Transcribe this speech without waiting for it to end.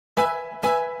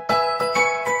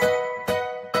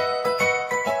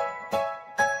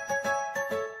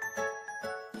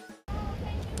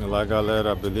Olá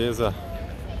galera, beleza?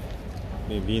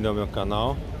 Bem-vindo ao meu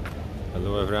canal.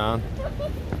 Hello everyone,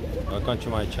 welcome to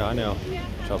my channel,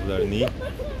 Traveler Ni.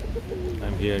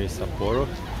 I'm here in Sapporo.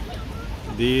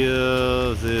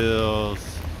 This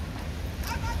is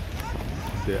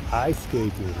the ice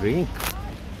skating rink.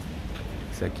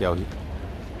 Esse aqui é o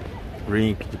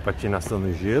rink de patinação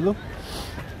no gelo.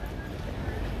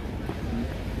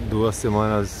 2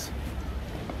 semanas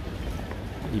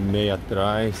e meia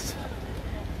atrás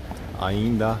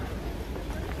ainda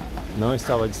não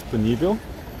estava disponível.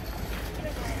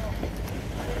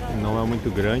 Não é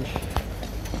muito grande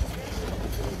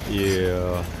e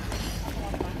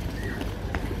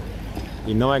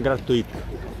não é gratuito.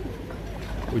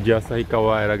 O de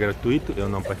Asahikawa era gratuito, eu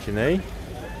não patinei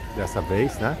dessa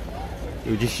vez, né? E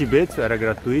o de Shibetsu era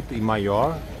gratuito e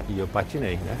maior e eu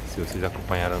patinei, né? Se vocês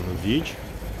acompanharam no vídeo.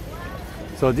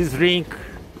 So this rink,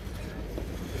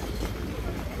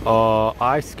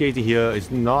 ice skating here is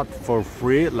not for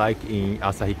free like in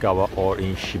Asahikawa or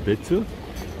in Shibetsu.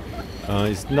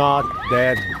 It's not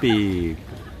that big.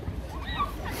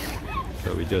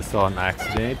 So we just saw an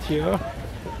accident here.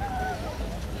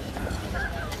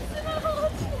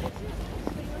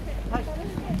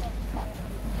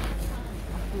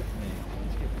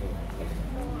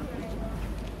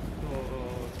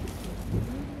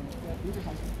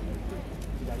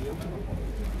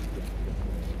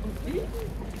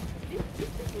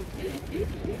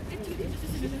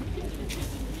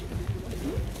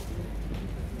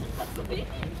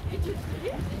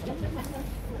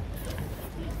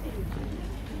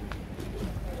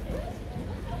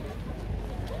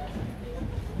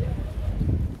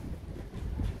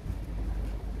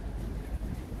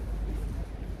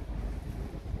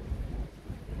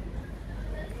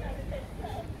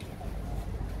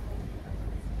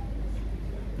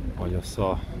 Olha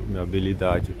só minha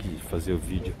habilidade aqui de fazer o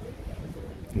vídeo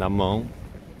na mão,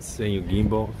 sem o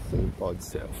gimbal, sem o pau de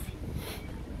selfie.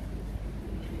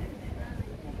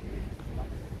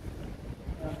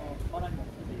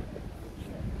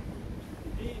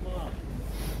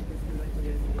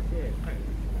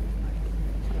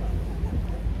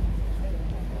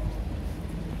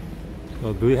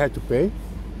 So do you have to pay?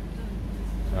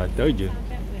 I told you.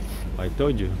 I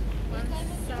told you.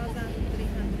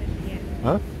 1,300 yen.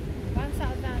 Huh?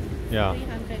 1,300 Yeah.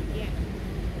 yen.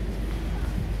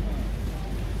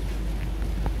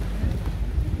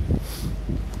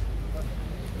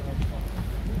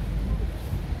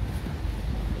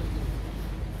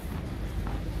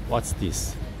 What's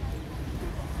this?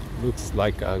 Looks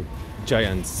like a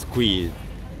giant squid.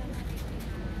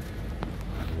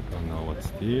 I don't know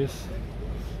what's this.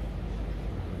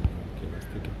 Okay, let's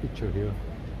take a picture here.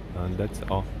 And that's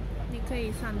all. 你可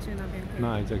以上去那边。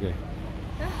 No, it's okay.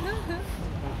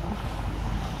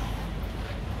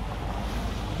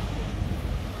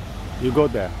 You go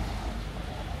there.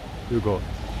 You go.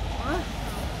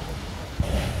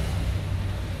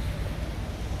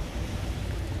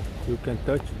 You can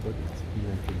touch, but it's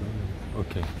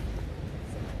okay.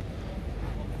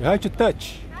 You have to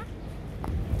touch.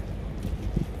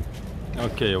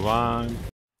 Okay, one.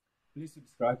 Please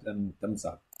subscribe and thumbs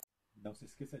up. Não se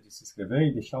esqueça de se inscrever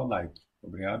e deixar o like.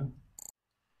 Obrigado.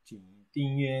 请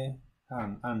订阅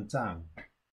和按赞。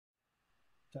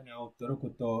チャンネル登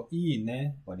録といい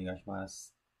ねお願いしま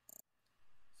す。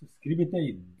Suscríbete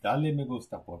y dale me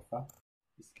gusta, porfa.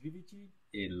 Iscriviti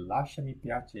e lasciami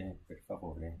piace, per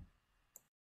favore.